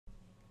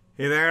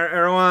Hey there,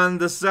 everyone.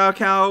 This is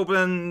SoCal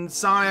Open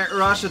Sonic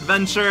Rush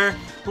Adventure.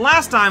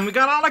 Last time we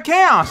got all the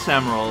Chaos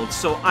Emeralds,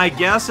 so I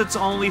guess it's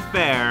only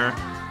fair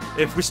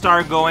if we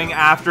start going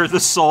after the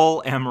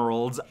Soul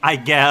Emeralds, I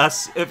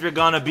guess, if you're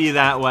gonna be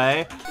that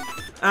way.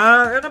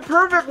 In a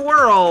perfect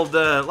world,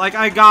 like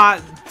I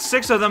got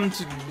 6 of them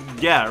to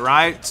get,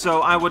 right? So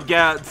I would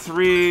get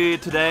 3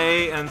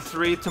 today and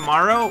 3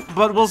 tomorrow,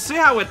 but we'll see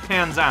how it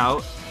pans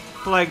out.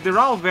 Like, they're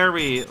all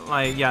very,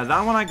 like, yeah,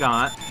 that one I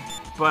got.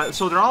 But,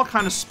 so they're all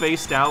kind of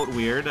spaced out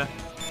weird.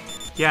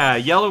 Yeah,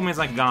 yellow means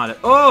I got it.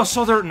 Oh,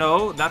 so they're,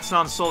 no, that's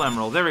not a Soul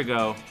Emerald. There we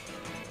go.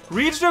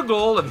 Reach the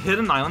goal of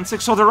Hidden Island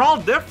 6. So they're all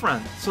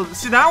different. So,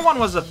 see, that one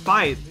was a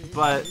fight,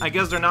 but I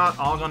guess they're not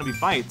all going to be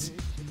fights.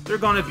 They're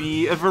going to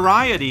be a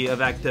variety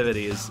of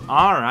activities.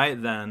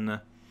 Alright,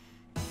 then.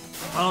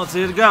 Well, let's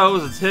see how it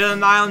goes. It's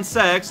Hidden Island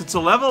 6. It's a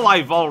level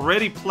I've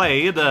already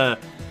played,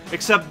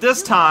 except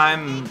this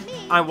time,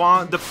 I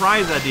want the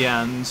prize at the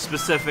end,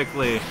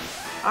 specifically.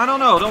 I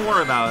don't know, don't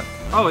worry about it.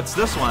 Oh, it's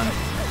this one.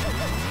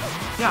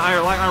 Yeah,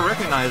 I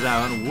recognize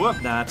that one. Whoop,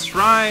 that's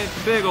right.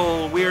 Big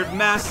ol' weird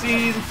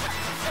messy.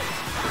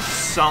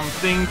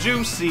 Something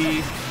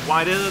juicy.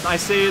 Why did I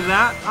say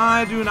that?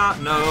 I do not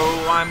know.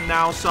 I'm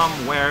now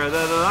somewhere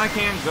that I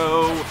can't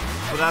go.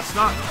 But that's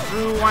not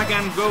true, I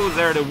can go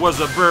there. There was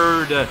a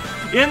bird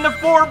in the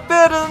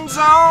Forbidden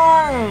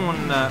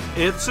Zone.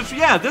 It's such,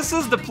 yeah, this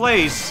is the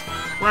place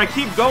where I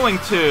keep going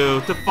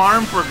to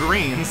farm for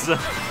greens.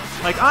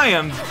 Like, I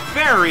am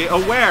very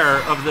aware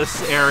of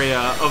this area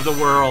of the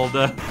world.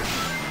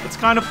 It's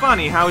kind of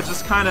funny how it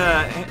just kind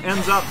of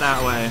ends up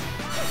that way.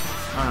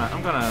 Alright,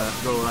 I'm gonna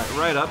go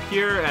right up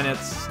here, and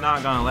it's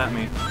not gonna let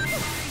me.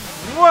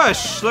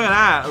 Whoosh! Look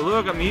at that.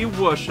 Look at me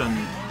whooshing.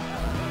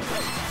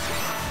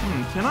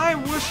 Can I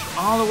whoosh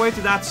all the way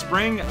to that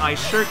spring? I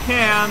sure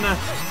can.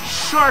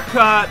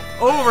 Shortcut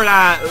over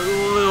that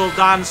little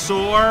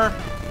dinosaur.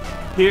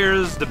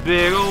 Here's the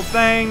big old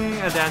thing,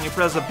 and then you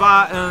press the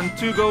button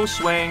to go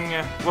swing.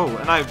 Whoa,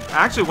 and I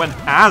actually went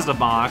past the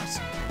box.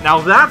 Now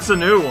that's a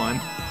new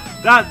one.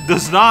 That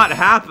does not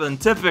happen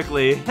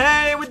typically.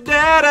 Hey, we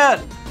did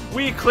it!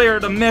 We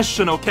cleared a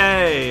mission,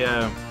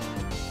 okay.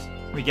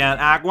 We get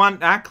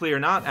act clear,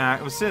 not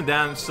act. We'll sit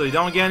down so you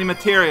don't get any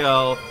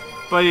material,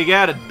 but you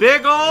get a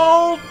big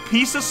old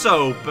piece of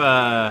soap.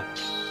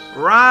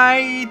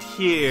 Right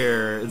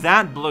here.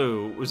 That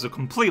blue was a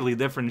completely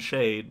different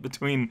shade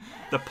between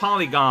the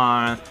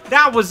polygon,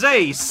 that was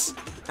Ace,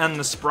 and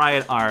the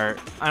sprite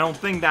art. I don't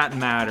think that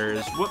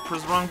matters. Whoop,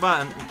 press the wrong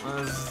button.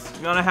 It's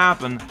gonna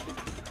happen.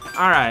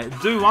 Alright,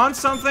 do you want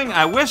something?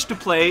 I wish to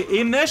play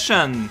a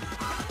mission.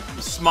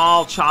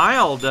 Small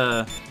child,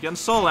 getting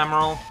Soul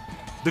Emerald.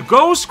 The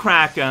Ghost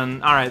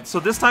Kraken. Alright,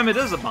 so this time it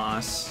is a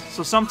boss.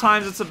 So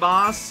sometimes it's a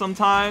boss,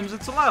 sometimes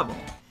it's a level.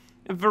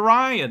 A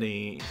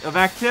variety of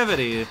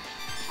activity.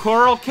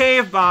 Coral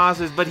Cave boss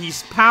is, but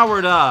he's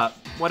powered up,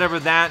 whatever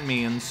that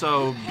means,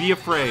 so be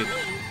afraid.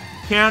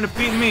 Can't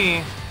defeat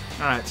me.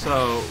 Alright,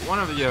 so one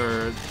of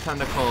your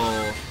tentacle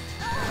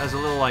has a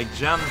little like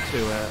gem to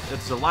it.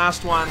 It's the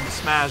last one to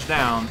smash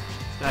down.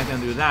 Then I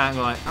can do that and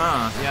go like,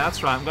 yeah,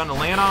 that's right, I'm gonna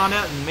land on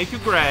it and make you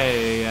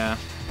gray.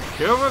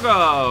 Here we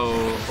go.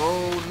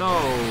 Oh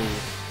no.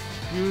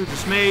 You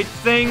just made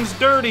things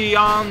dirty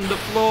on the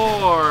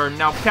floor.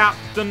 Now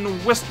Captain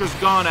Whisker's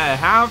gonna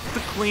have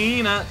to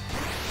clean it.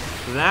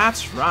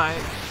 That's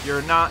right.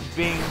 You're not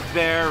being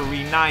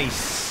very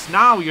nice.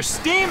 Now you're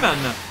steaming.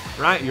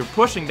 Right? You're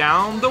pushing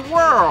down the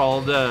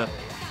world.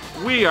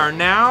 We are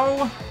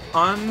now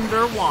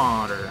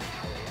underwater.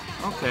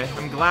 Okay,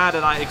 I'm glad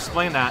that I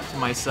explained that to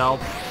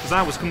myself, because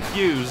I was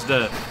confused.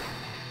 I'm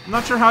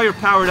not sure how you're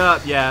powered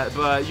up yet,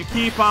 but you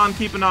keep on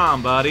keeping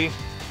on, buddy.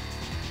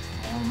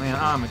 Oh man,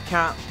 I'm a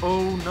cat.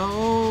 Oh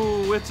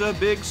no, it's a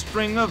big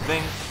string of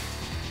ink.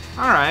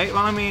 Alright,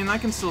 well I mean, I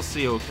can still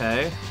see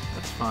okay.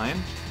 That's fine.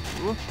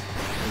 Ooh,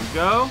 there we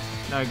go.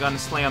 Now you're gonna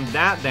slam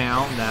that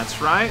down,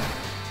 that's right.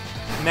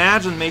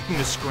 Imagine making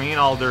the screen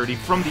all dirty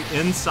from the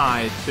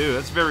inside too,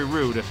 that's very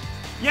rude.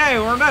 Yay,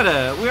 we're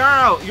meta, we are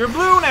out. You're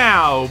blue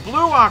now,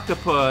 blue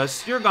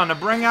octopus. You're gonna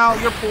bring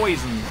out your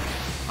poison.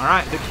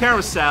 Alright, the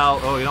carousel.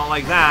 Oh, you don't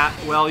like that?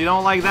 Well, you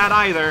don't like that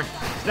either.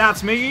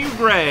 That's making you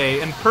gray.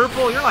 And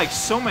purple, you're like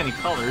so many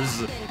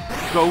colors.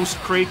 Ghost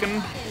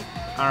Kraken.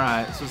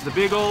 Alright, so it's the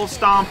big old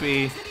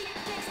stompy.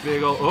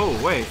 Big old,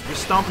 oh wait, you're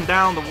stomping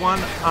down the one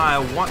I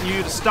want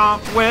you to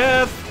stomp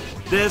with.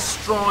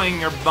 Destroying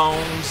your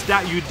bones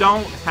that you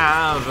don't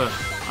have.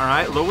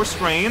 Alright, lower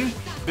screen.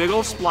 Big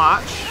old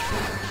splotch.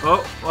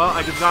 Oh, well,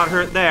 I just got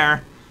hurt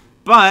there.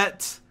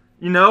 But,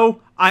 you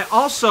know, I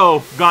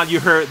also got you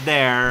hurt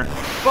there,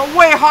 but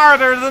way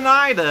harder than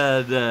I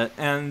did.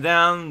 And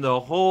then the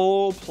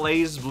whole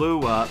place blew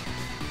up.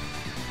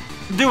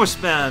 Do a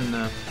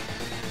spin.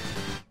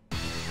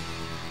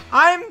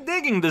 I'm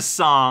digging this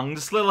song,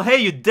 this little hey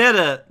you did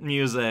it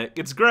music.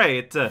 It's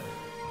great.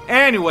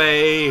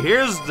 Anyway,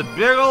 here's the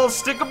big old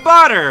stick of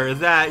butter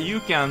that you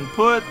can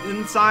put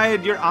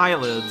inside your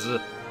eyelids.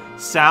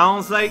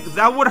 Sounds like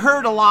that would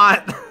hurt a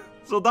lot,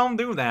 so don't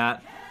do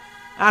that.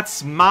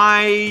 That's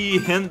my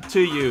hint to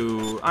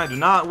you. I do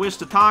not wish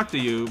to talk to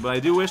you, but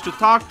I do wish to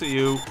talk to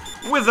you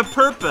with a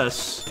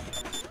purpose.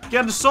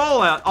 Get the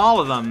soul out, all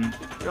of them.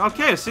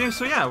 Okay, see,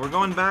 so yeah, we're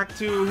going back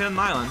to Hidden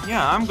Island.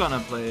 Yeah, I'm gonna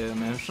play a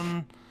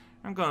mission.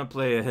 I'm gonna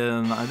play a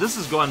Hidden Island. This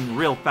is going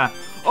real fast.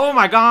 Oh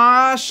my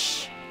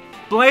gosh!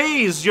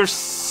 Blaze, you're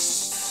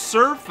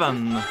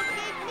surfing.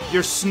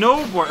 You're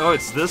snowboard. Oh,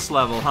 it's this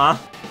level, huh?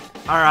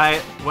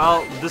 Alright,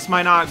 well, this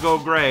might not go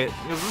great,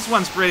 because this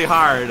one's pretty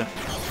hard.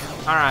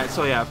 Alright,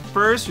 so yeah,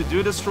 first you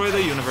do destroy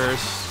the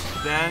universe,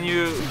 then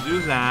you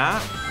do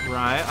that,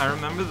 right, I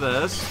remember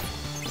this.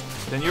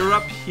 Then you're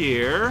up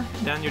here,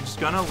 then you're just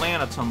gonna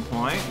land at some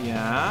point,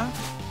 yeah.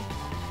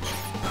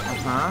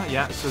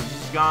 Yeah, so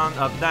just gone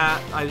up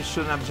that, I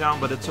shouldn't have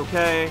jumped, but it's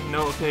okay.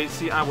 No, okay,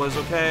 see, I was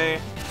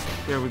okay.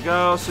 Here we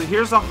go, so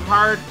here's the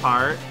hard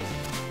part.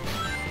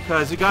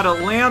 Because you gotta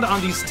land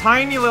on these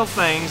tiny little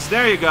things,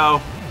 there you go.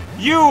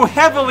 You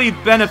heavily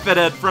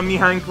benefited from me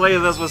having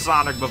played this with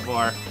Sonic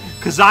before.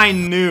 Because I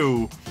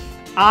knew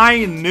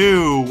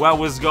what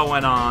was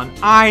going on.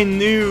 I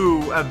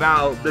knew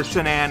about the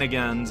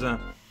shenanigans.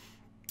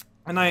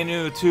 And I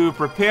knew to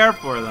prepare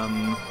for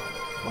them.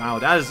 Wow,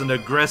 that is an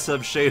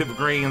aggressive shade of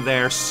green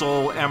there,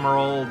 Soul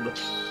Emerald.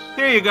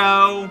 Here you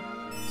go.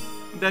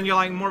 Then you're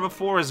like more of a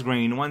forest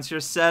green once you're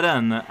set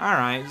in.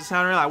 Alright, just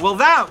how to relax. Well,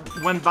 that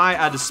went by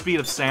at the speed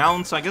of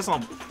sound, so I guess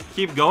I'll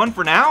keep going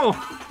for now.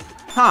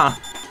 Huh.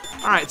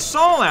 Alright,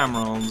 Soul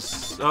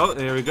Emeralds. Oh,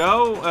 there we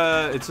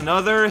go. It's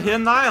another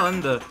Hidden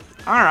Island.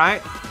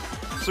 Alright.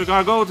 So we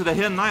gotta go to the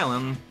Hidden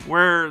Island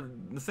where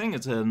the thing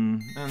is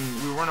hidden,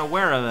 and we weren't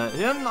aware of it.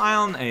 Hidden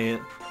Island 8.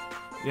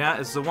 Yeah,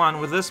 it's the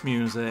one with this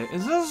music.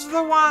 Is this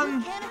the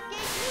one?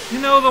 You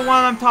know the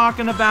one I'm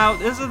talking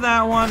about? Is it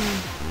that one?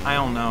 I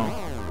don't know.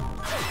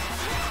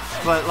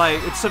 But,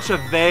 like, it's such a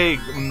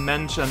vague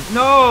mention.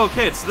 No,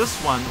 okay, it's this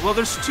one. Well,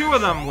 there's two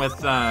of them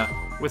with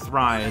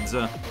rides.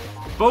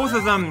 Both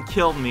of them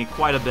killed me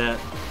quite a bit.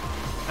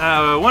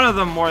 One of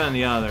them more than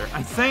the other.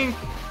 I think...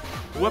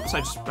 Whoops,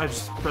 I just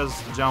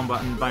pressed the jump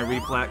button by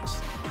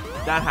reflex.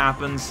 That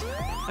happens.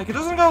 Like, it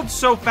doesn't go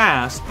so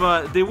fast,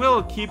 but they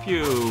will keep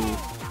you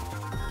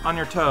on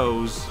your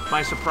toes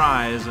by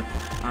surprise.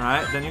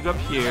 Alright, then you go up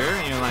here,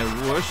 and you're like,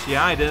 whoosh.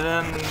 Yeah, I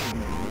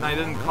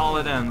didn't call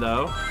it in,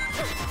 though.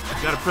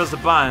 You gotta press the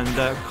button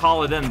to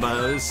call it in,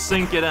 but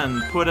sink it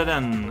in, put it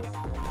in.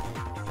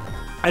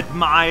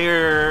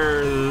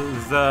 Admire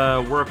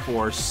the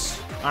workforce.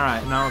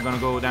 Alright, now we're gonna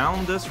go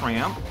down this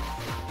ramp.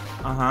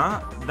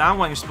 That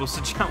one you're supposed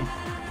to jump.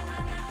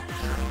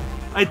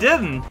 I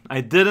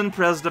didn't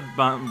press the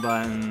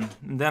button.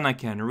 Then I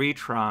can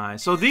retry.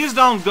 So these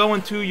don't go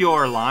into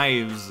your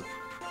lives.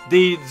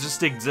 They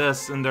just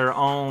exist in their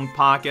own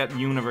pocket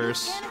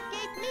universe.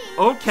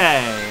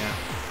 Okay.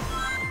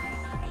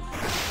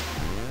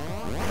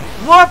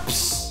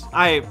 Whoops!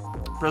 I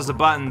pressed the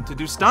button to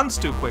do stunts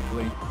too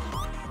quickly.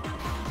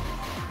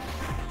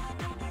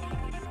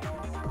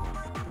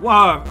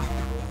 Whoa.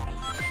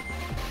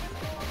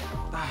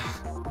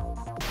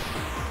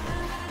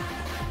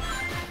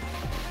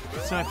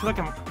 So I feel like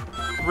I'm...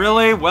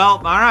 Really? Well,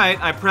 alright.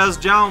 I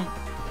pressed jump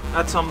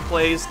at some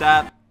place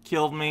that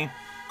killed me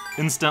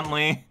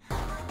instantly.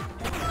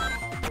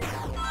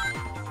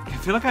 I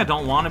feel like I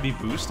don't want to be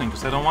boosting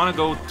because I don't want to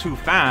go too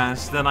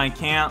fast, then I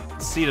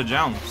can't see the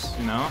jumps,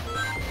 you know?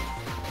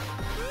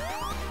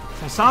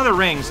 So I saw the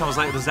ring, so I was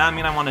like, does that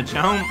mean I want to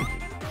jump?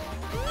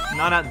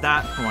 Not at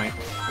that point.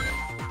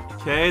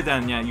 Okay,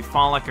 then yeah, you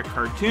fall like a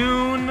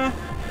cartoon.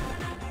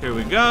 Here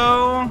we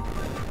go.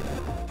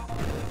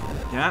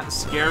 Yeah,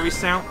 scary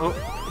sound. Oh,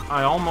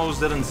 I almost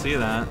didn't see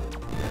that.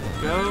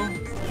 Go.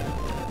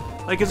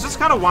 Like, it's just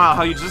kind of wild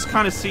how you just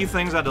kind of see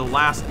things at the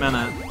last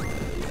minute.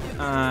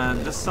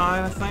 This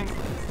side, I think.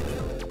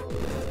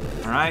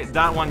 Alright,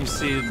 that one you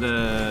see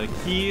the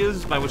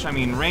keys, by which I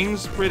mean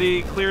rings,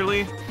 pretty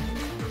clearly.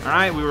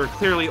 Alright, we were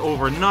clearly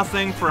over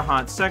nothing for a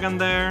hot second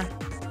there.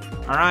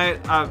 Alright,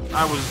 I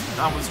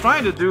was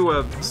trying to do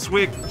a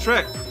slick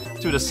trick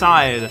to the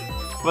side,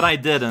 but I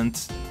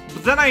didn't.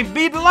 But then I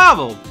beat the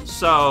level,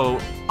 so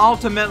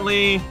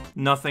ultimately,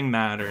 nothing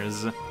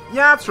matters. Yeah,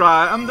 that's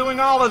right, I'm doing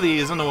all of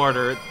these in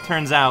order, it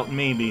turns out,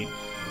 maybe.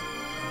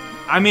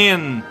 I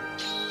mean,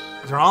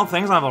 they're all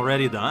things I've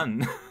already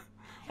done.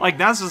 Like,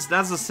 that's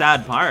the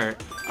sad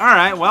part.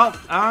 Alright, well,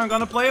 I'm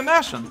gonna play a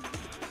mission.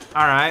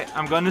 Alright,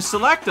 I'm going to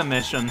select a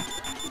mission.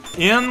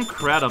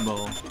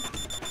 Incredible.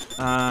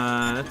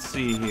 Let's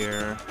see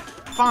here.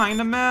 Find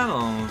the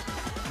medals.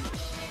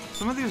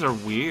 Some of these are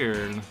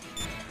weird.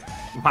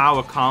 Wow,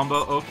 a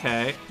combo,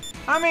 okay.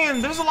 I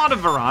mean, there's a lot of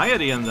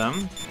variety in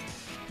them.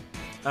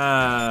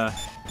 Wow,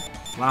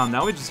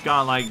 now we just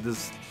got, like,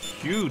 this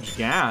huge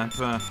gap.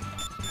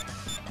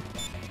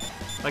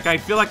 Like, I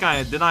feel like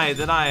did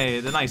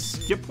I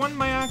skip one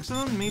by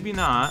accident? Maybe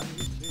not.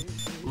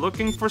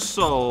 Looking for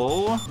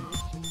soul.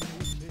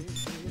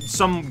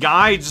 Some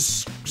guy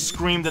just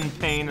screamed in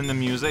pain in the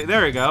music.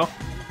 There we go.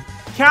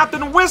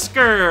 Captain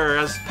Whisker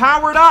has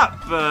powered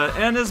up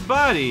and his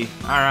buddy.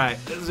 Alright,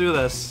 let's do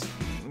this.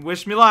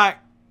 Wish me luck.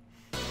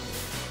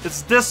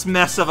 It's this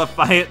mess of a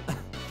fight.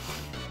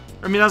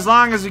 I mean, as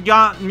long as you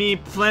got me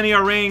plenty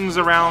of rings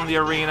around the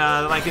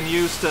arena that I can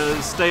use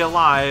to stay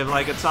alive,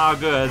 like, it's all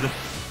good.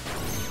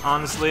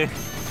 Honestly.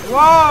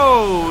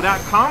 Whoa!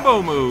 That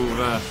combo move.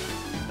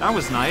 That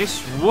was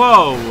nice.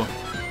 Whoa!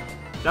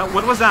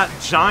 What was that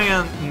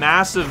giant,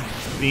 massive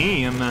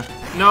beam?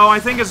 No, I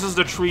think it's just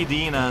the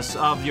 3D-ness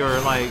of your,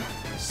 like,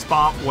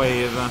 spomp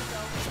wave.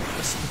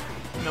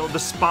 No, the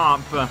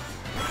spomp.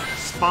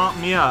 Spomp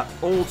me up.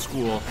 Old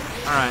school.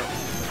 Alright.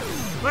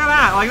 Look at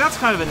that, like, that's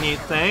kind of a neat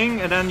thing,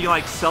 and then you,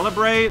 like,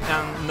 celebrate,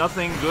 and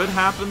nothing good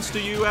happens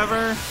to you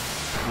ever.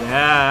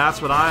 Yeah,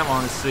 that's what I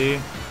want to see.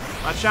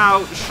 Watch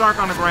out, shark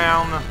on the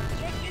ground.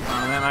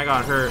 Oh, man, I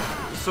got hurt.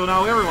 So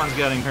now everyone's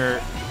getting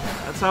hurt.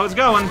 That's how it's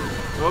going.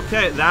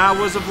 Okay, that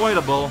was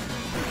avoidable.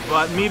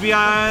 But maybe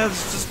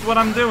it's just what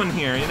I'm doing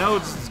here, you know?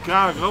 It's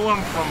gotta go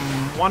from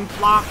one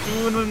flop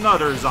to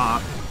another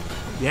zop.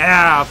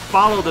 Yeah,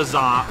 follow the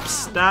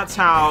zops. That's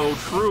how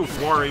true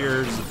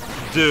warriors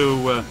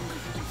do.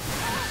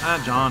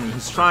 Johnny,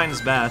 he's trying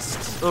his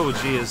best. Oh,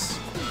 jeez.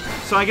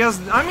 So I guess,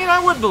 I mean, I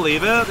would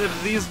believe it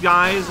if these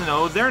guys, you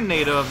know, they're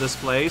native of this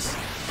place.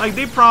 Like,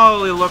 they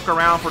probably look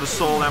around for the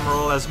Soul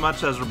Emerald as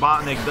much as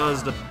Robotnik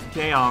does the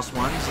Chaos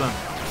ones,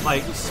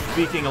 like,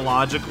 speaking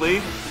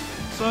logically.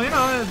 So, you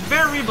know,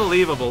 very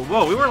believable.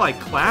 Whoa, we were, like,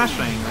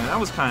 clashing. That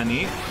was kind of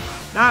neat.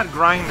 That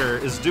grinder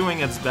is doing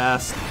its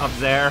best up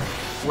there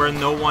where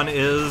no one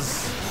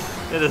is.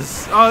 It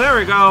is, oh, there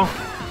we go.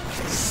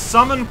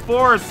 Summon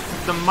forth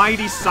the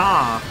mighty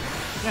saw.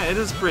 Yeah, it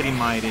is pretty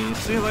mighty.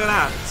 See, look at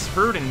that. It's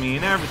hurting me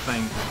and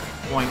everything.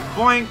 Boink,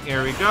 boink.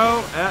 Here we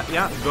go.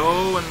 Yeah,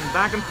 go and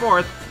back and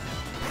forth.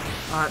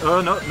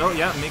 Oh, no,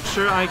 yeah. Make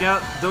sure I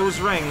get those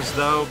rings,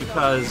 though,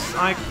 because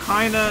I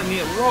kind of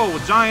need... Whoa,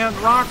 giant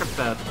rocket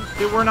fed.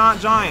 They were not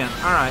giant.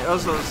 Alright,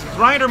 so this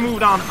grinder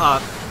moved on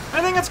up.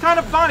 I think it's kind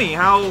of funny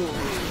how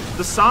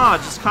the saw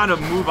just kind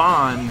of move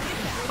on.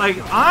 Like,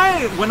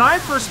 when I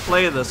first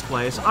played this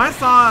place, I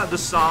thought the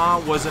saw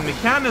was a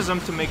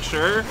mechanism to make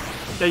sure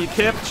that you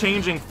kept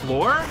changing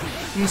floor,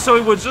 and so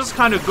it would just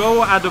kind of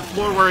go at the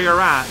floor where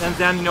you're at, and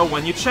then, you know,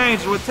 when you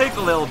change, it would take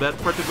a little bit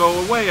for it to go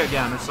away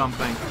again or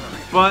something.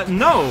 But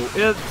no,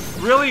 it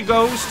really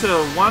goes to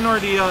one or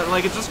the other,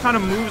 like, it just kind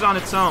of moves on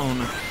its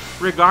own,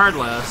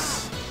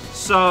 regardless.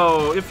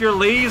 So, if you're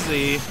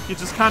lazy, you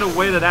just kind of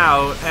wait it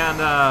out,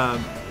 and,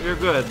 you're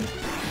good,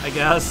 I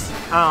guess.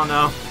 I don't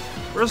know.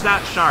 Where's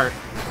that shark?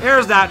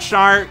 There's that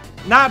shark.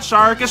 Not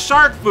shark, it's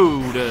shark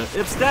food.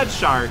 It's dead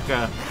shark.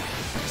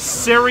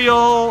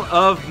 Cereal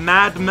of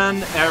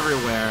madmen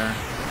everywhere.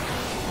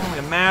 Only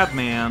a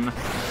madman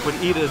would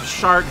eat a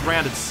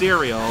shark-branded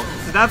cereal.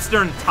 So that's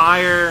their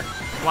entire,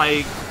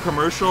 like,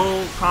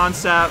 commercial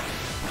concept.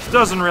 It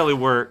doesn't really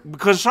work,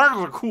 because sharks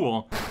are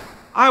cool.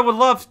 I would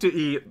love to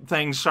eat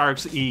things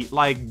sharks eat,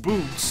 like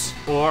boots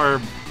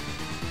or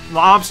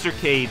lobster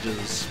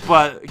cages,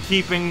 but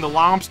keeping the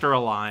lobster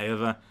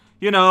alive.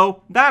 You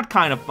know, that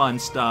kind of fun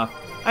stuff.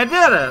 I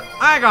did it!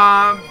 I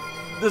got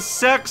the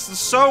sex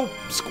soap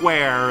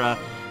square.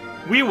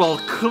 We will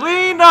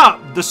clean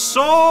up the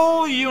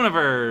Soul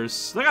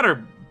Universe. Look at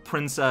our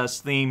princess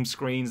theme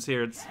screens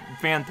here. It's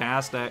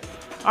fantastic.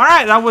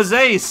 Alright, that was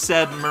Ace,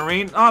 said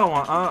Marine. I don't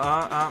want,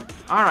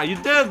 Alright, you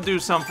did do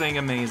something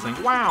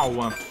amazing.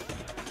 Wow.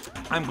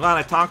 I'm glad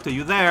I talked to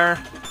you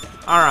there.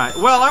 Alright,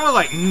 well, I was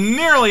like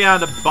nearly at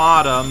the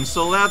bottom,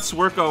 so let's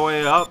work our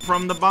way up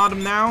from the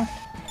bottom now.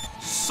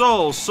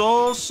 Soul,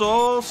 soul,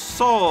 soul,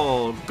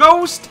 soul.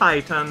 Ghost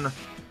Titan.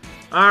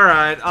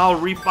 Alright, I'll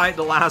refight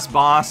the last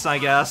boss, I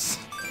guess.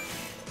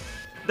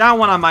 That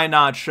one I might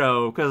not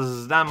show,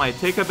 because that might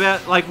take a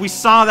bit. Like, we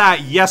saw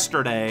that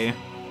yesterday.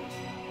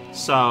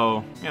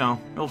 So, you know,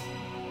 it'll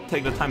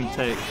take the time to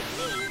take.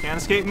 Can't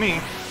escape me.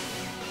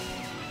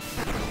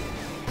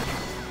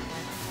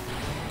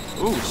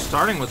 Ooh,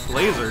 starting with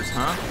lasers,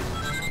 huh?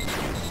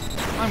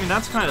 I mean,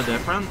 that's kind of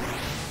different.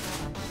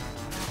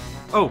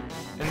 Oh,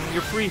 and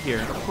you're free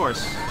here, of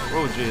course.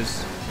 Oh,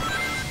 jeez.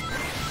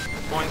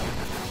 Boink.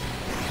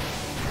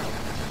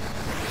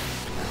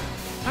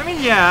 I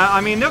mean, yeah,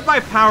 I mean, if by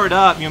powered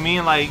up, you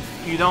mean, like,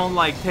 you don't,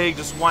 like, take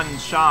just one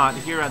shot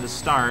here at the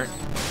start.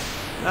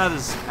 That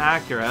is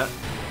accurate.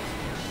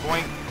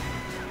 Boink,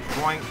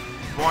 boink,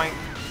 boink,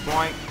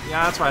 boink.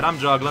 Yeah, that's right, I'm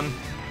juggling.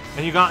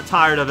 And you got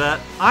tired of it.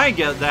 I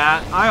get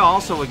that. I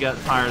also would get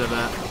tired of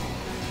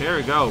it. Here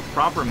we go.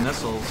 Proper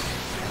missiles.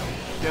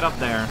 Get up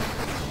there.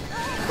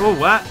 Oh,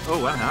 what?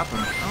 Oh, what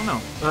happened? I don't know.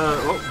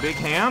 Oh, big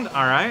hand.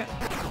 Alright.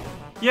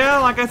 Yeah,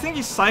 like, I think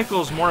he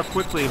cycles more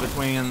quickly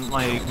between,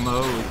 like,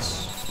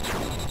 modes.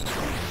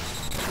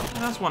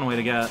 That's one way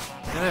to get.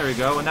 Yeah, there we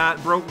go. And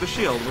that broke the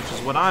shield, which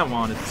is what I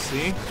wanted to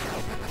see.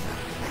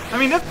 I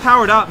mean, if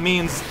powered up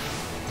means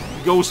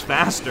it goes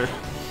faster,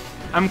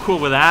 I'm cool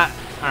with that.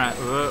 Alright.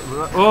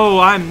 Oh,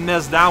 I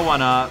messed that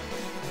one up.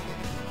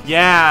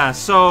 Yeah,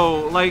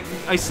 so, like,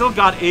 I still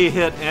got a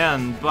hit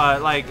in,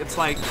 but, like, it's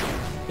like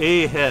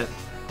a hit.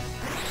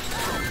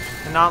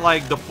 And not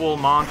like the full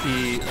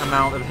Monty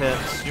amount of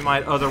hits you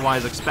might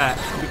otherwise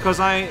expect. Because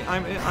you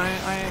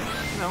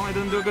know, I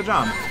didn't do a good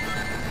job.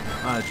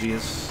 Ah,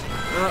 jeez.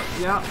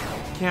 Yeah.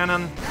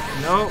 Cannon.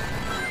 Nope.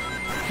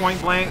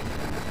 Point blank.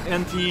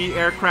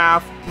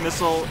 Anti-aircraft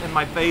missile in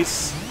my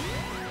face.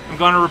 I'm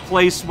gonna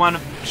replace one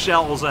of the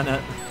shells in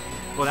it.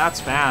 Well,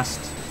 that's fast.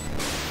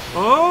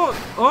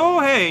 Oh,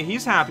 hey,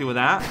 he's happy with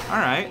that.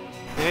 Alright.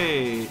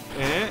 Hey,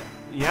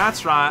 yeah,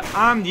 that's right.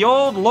 I'm the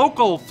old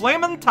local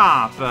Flamin'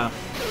 Top.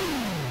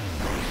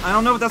 I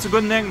don't know if that's a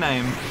good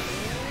nickname.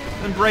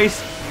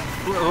 Embrace.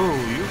 Oh,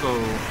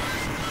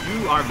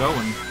 you are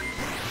going.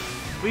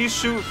 Please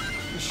shoot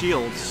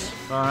shields.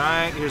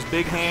 Alright, here's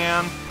Big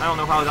Hand. I don't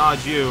know how to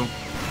dodge you.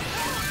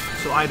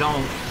 So I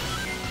don't.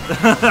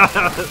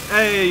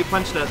 Hey, you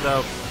punched it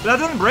though. But that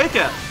didn't break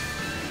it.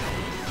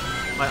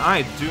 Like,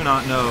 I do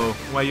not know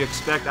what you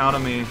expect out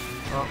of me.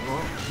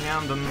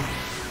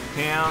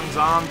 Hands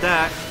on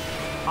deck.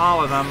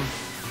 All of them.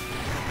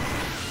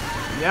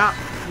 Yeah,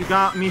 you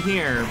got me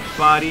here,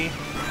 buddy.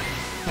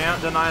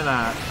 Can't deny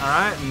that.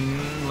 Alright,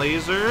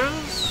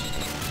 lasers.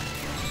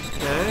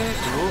 Okay,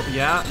 ooh,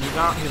 yeah, you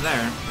got me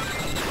there.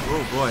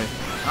 Oh boy.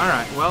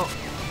 Alright, well,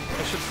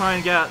 I should try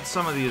and get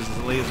some of these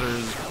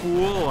lasers.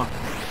 Fool.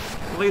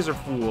 Laser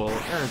fool.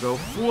 There we go.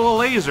 Fool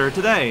laser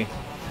today.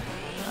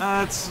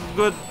 That's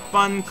good,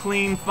 fun,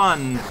 clean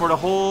fun for the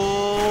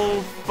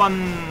whole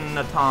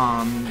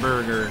Funaton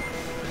burger.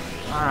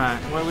 Alright,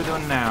 what are we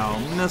doing now?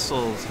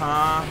 Missiles,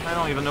 huh? I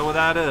don't even know what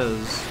that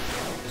is.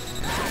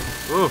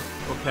 Ooh,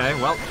 okay,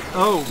 well,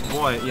 oh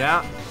boy,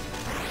 yeah.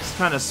 Just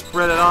kind of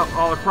spread it out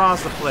all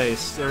across the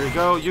place. There you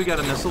go, you get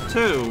a missile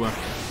too.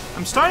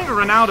 I'm starting to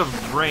run out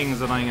of rings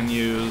that I can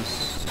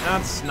use.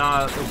 That's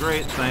not a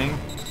great thing.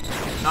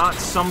 Not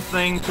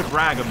something to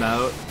brag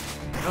about.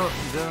 Oh,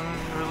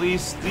 didn't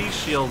release these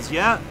shields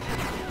yet.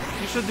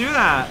 You should do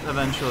that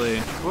eventually.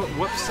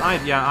 Whoops,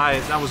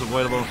 that was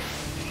avoidable.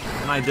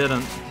 And I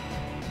didn't.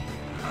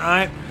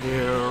 Alright,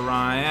 here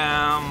I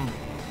am.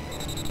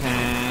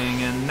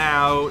 Hanging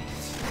out.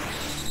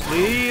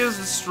 Please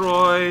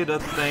destroy the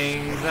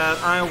thing that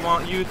I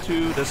want you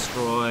to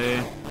destroy.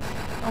 I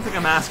don't think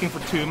I'm asking for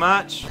too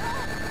much.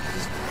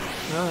 Just,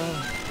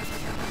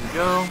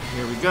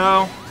 here we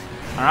go.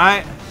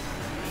 Alright.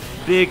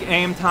 Big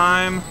aim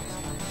time.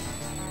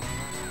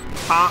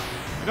 Pop.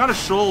 I got a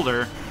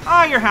shoulder.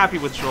 Ah, you're happy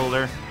with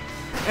shoulder.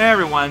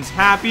 Everyone's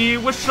happy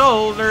with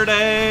shoulder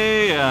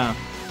day. Alright.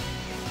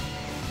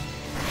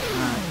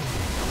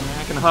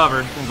 I can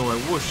hover. I can go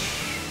like whoosh.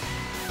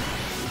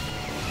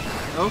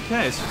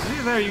 Okay, so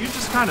see there, you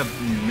just kind of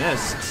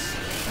missed.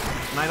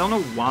 And I don't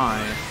know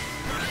why.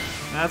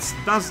 That's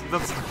the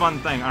fun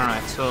thing.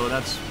 Alright, so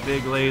that's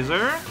big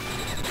laser.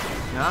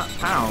 Yeah,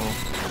 pow.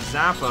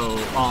 Zappo,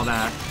 all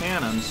that.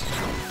 Cannons.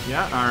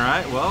 Yeah,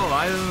 alright, well,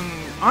 I'm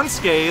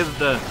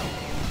unscathed.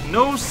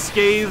 No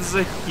scathes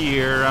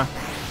here.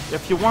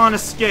 If you want to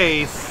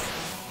scathe,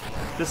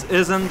 this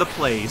isn't the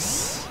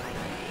place.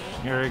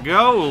 Here we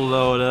go,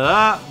 load it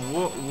up.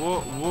 Whoa.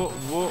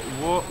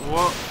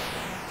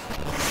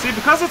 See,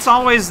 because it's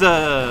always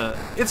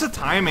it's a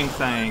timing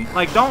thing.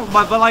 Like,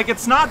 but like,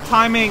 it's not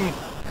timing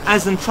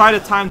as in try to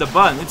time the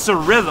button. It's a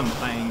rhythm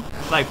thing.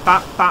 Like,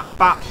 pop, pop,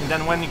 pop. And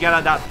then when you get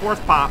at that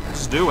fourth pop,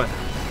 just do it.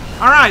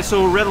 Alright,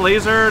 so red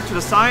laser to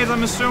the sides,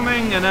 I'm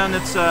assuming. And then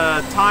it's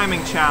a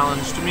timing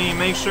challenge to me.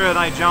 Make sure that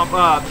I jump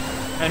up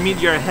and meet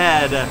your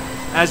head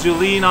as you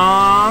lean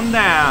on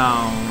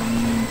down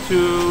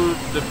to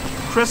the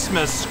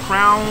Christmas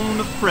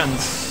crown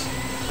prince.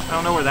 I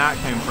don't know where that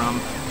came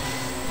from.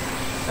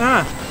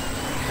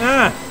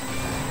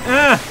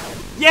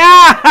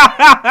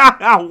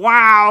 Yeah!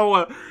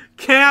 Wow!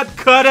 Can't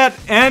cut it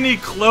any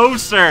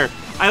closer.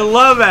 I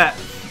love it.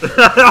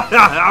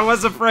 I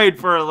was afraid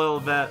for a little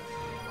bit.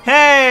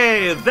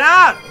 Hey,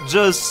 that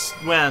just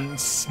went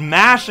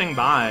smashing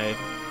by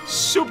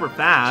super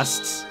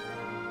fast.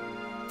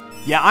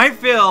 Yeah, I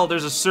feel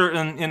there's a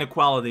certain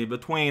inequality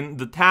between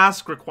the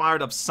task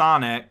required of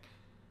Sonic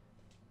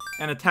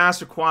and a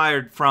task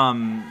required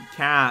from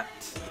Cat.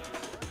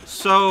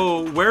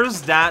 So,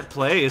 where's that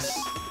place?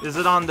 Is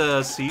it on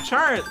the C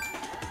chart?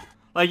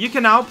 Like, you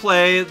can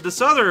outplay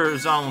this other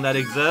zone that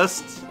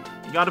exists.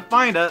 You gotta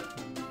find it.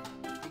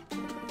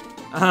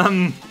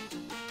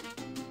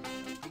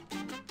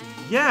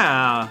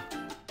 Yeah.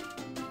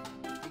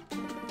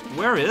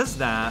 Where is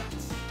that?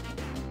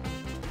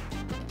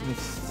 It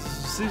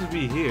seems to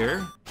be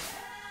here.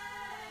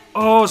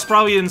 Oh, it's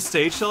probably in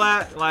stage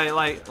select.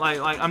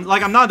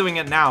 I'm not doing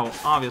it now,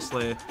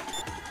 obviously.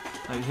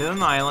 Like,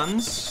 hidden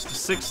islands,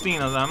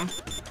 16 of them.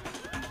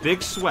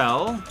 Big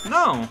swell.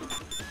 No.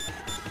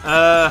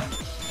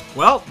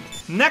 Well,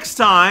 next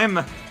time,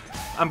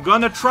 I'm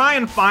gonna try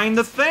and find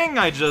the thing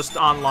I just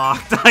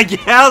unlocked, I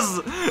guess.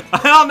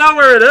 I don't know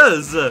where it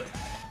is.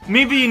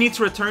 Maybe you need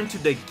to return to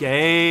the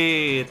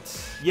gate.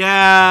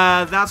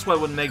 Yeah, that's what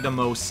would make the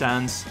most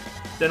sense.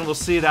 Then we'll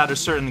see that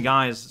there's certain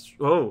guys.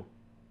 Oh.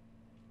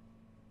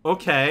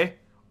 Okay.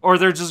 Or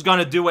they're just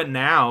gonna do it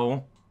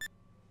now.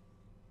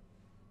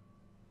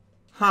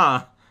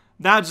 Huh.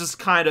 That just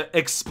kind of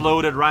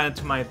exploded right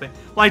into my thing.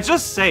 Like,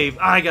 just save.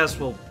 I guess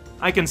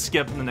I can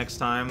skip the next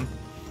time.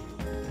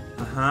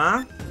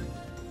 Uh-huh.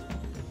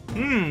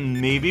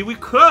 Maybe we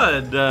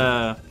could.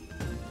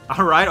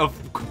 Alright,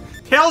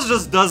 Tails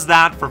just does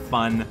that for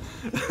fun.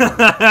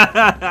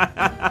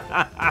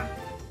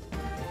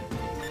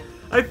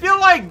 I feel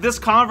like this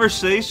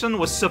conversation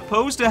was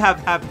supposed to have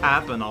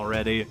happened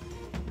already.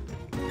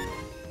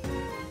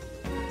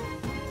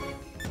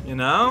 You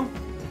know?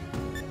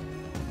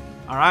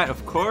 Alright,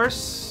 of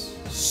course.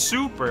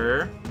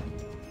 Super.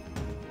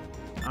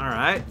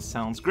 Alright,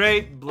 sounds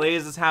great.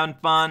 Blaze is having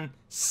fun.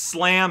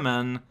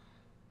 Slamming.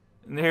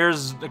 And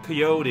here's the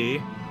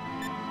coyote.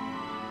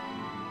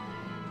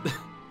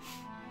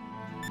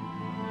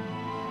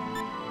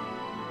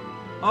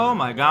 Oh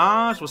my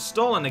gosh, was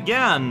stolen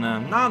again.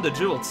 Not the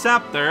jeweled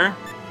scepter.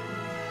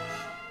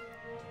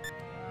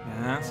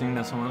 Yeah, it seems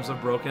that someone must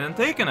have broken and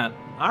taken it.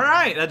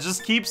 Alright, that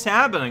just keeps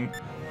happening.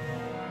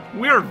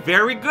 We're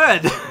very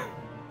good.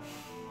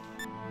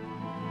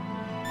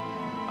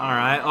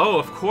 Alright, oh,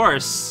 of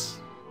course.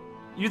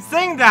 You'd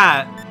think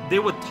that they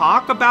would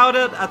talk about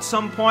it at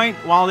some point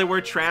while they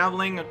were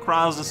traveling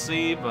across the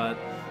sea, but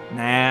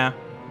nah.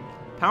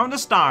 Pound the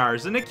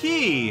stars and a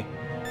key.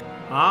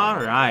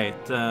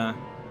 Alright,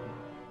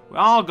 we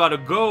all gotta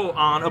go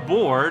on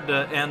aboard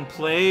and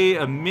play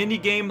a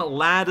minigame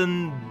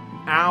Aladdin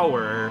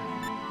hour.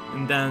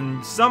 And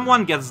then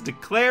someone gets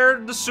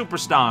declared the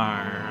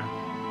superstar.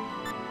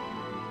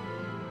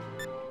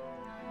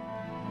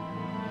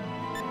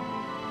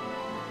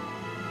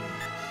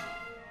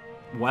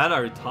 What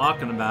are you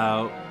talking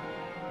about?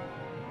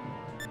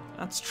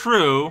 That's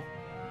true.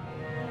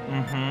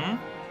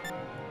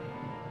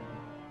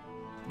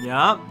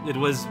 Yeah, it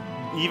was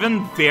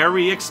even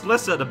very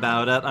explicit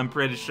about it, I'm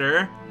pretty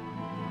sure.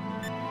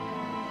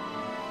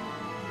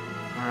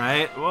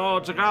 Alright, whoa,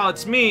 check out,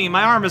 it's me.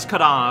 My arm is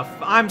cut off.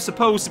 I'm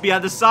supposed to be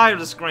at the side of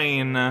the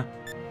screen.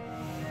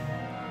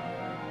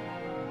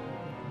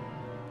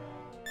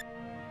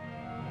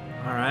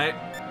 Alright.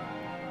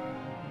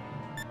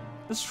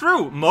 It's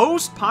true.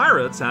 Most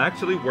pirates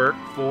actually work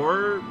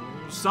for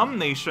some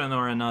nation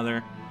or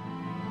another.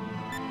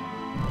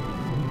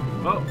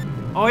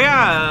 Oh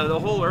yeah, the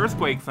whole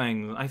earthquake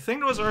thing. I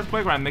think it was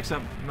earthquake, or I mixed it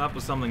up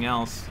with something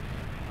else.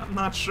 I'm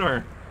not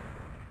sure.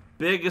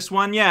 Biggest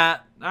one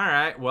yet.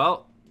 Alright,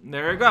 well,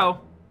 there you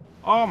go.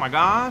 Oh my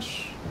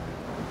gosh.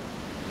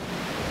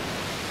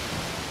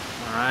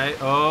 Alright,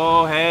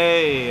 oh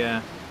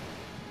hey.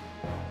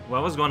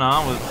 What was going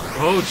on with...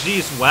 Oh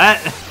jeez, what?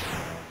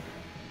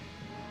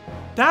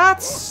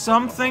 That's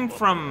something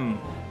from...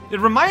 It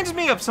reminds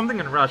me of something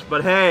in Rush,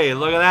 but hey,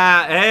 look at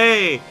that.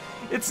 Hey!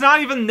 It's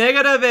not even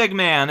negative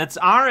Eggman, it's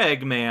our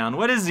Eggman.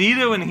 What is he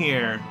doing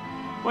here?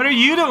 What are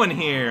you doing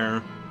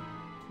here?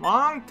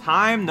 Long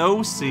time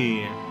no see.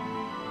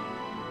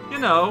 You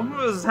know, he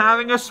was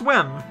having a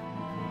swim.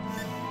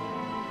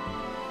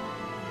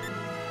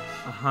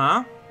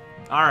 Uh-huh.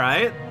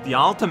 Alright, the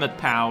ultimate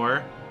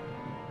power.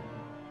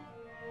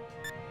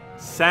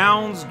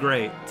 Sounds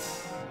great.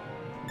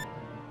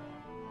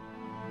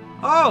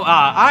 Oh,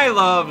 I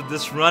love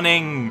this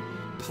running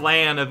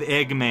plan of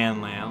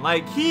Eggman Land.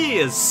 Like, he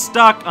is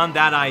stuck on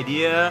that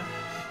idea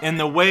in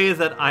the way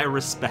that I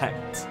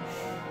respect.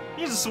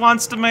 He just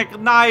wants to make a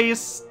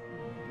nice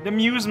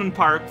amusement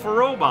park for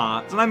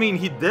robots. And I mean,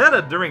 he did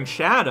it during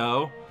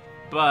Shadow,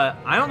 but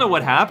I don't know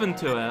what happened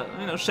to it.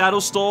 You know,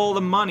 Shadow stole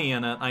the money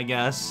in it, I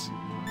guess.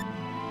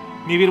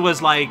 Maybe it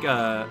was like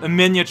a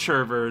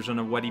miniature version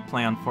of what he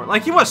planned for.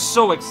 Like, he was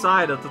so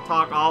excited to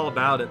talk all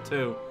about it,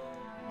 too.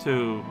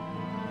 To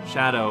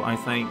Shadow, I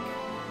think.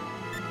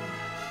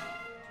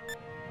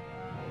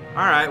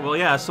 Alright, well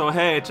yeah, so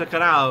hey, check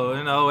it out.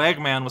 You know,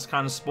 Eggman was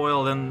kind of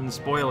spoiled in the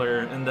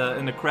spoiler in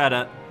the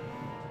credit.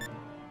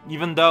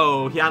 Even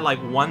though he had like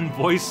one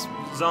voice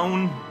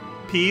zone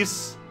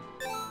piece.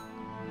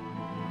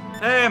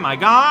 Hey my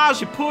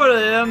gosh, you put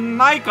it in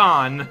an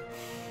icon!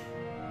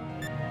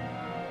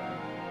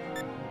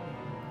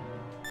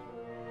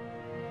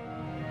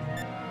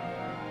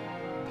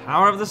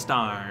 Power of the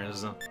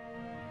stars.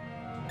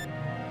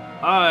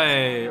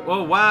 Hey,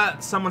 whoa,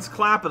 what? Someone's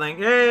clapping.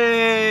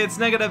 Hey, it's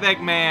Negative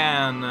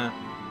Eggman.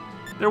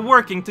 They're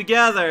working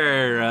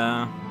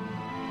together.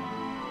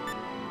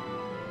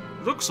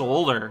 Looks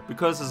older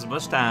because his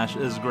mustache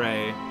is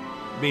gray,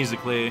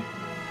 basically.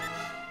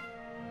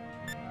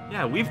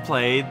 Yeah, we've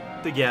played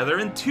together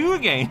in 2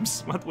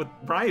 games with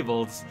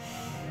rivals.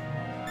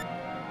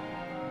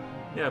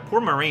 Yeah, poor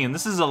Marine.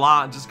 This is a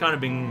lot just kind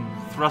of being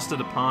thrusted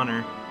upon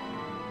her.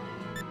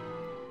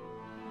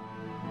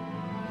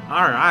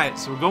 Alright,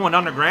 so we're going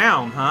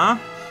underground, huh?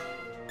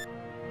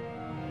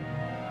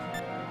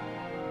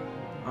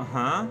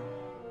 Uh-huh.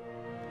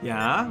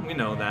 Yeah, we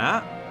know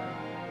that.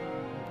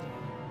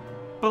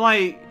 But,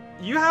 like,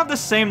 you have the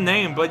same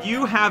name, but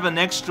you have an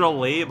extra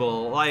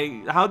label.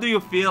 Like, how do you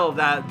feel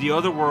that the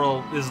other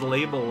world is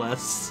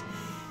labelless?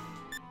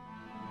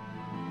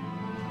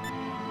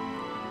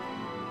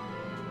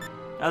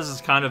 That's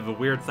just kind of a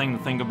weird thing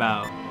to think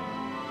about.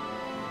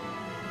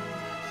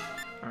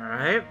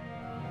 Alright.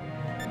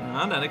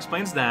 Well, that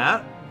explains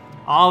that.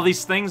 All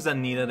these things that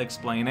needed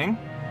explaining.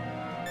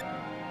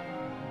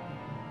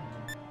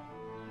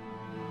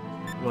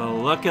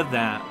 Well, look at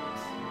that.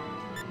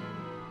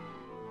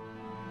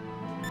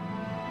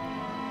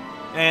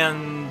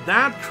 And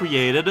that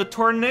created a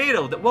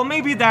tornado. Well,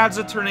 maybe that's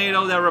a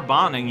tornado that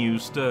Rabaning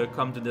used to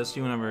come to this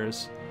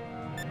universe.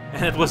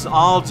 And it was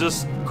all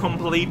just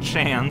complete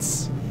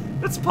chance.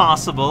 It's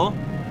possible.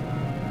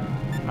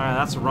 Alright,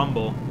 that's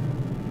Rumble.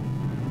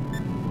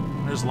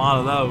 There's a lot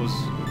of those.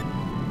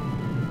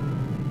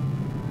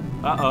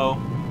 Uh-oh.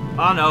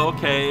 Oh no,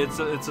 okay, it's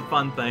a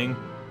fun thing.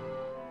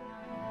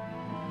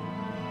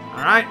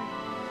 Alright.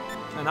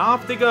 And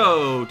off they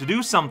go to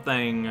do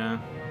something.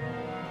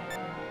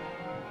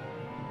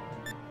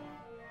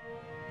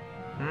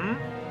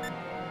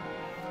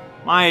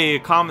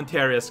 My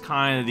commentary is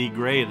kind of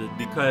degraded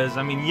because,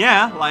 I mean,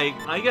 yeah, like,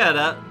 I get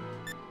it.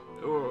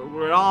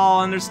 We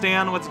all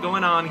understand what's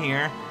going on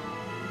here.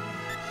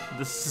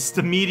 This is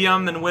the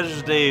medium in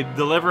which they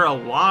deliver a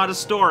lot of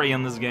story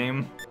in this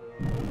game.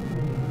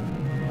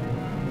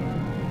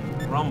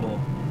 Rumble.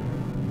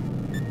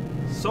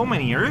 So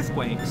many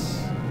earthquakes.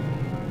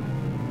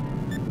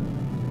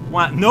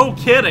 What? No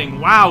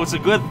kidding! Wow, it's a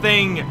good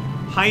thing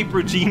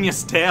Hyper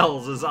Genius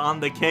Tales is on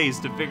the case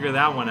to figure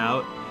that one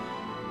out.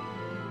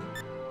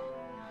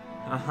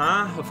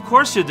 Uh-huh, of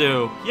course you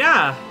do.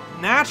 Yeah,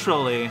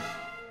 naturally.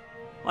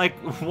 Like,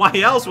 why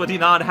else would he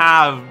not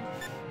have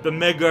the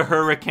Mega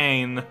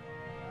Hurricane?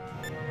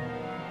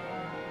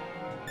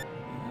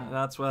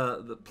 That's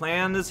what the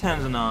plan is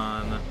hinging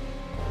on.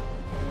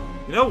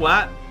 You know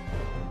what?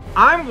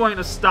 I'm going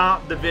to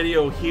stop the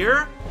video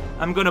here.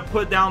 I'm going to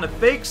put down a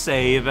fake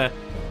save,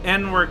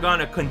 and we're going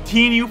to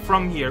continue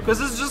from here. Because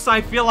it's just,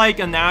 I feel like,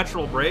 a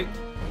natural break.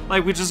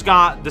 Like, we just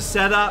got the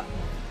setup.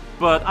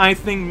 But I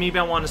think maybe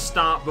I want to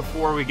stop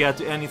before we get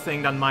to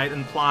anything that might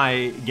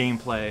imply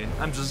gameplay.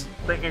 I'm just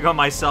thinking of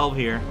myself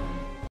here.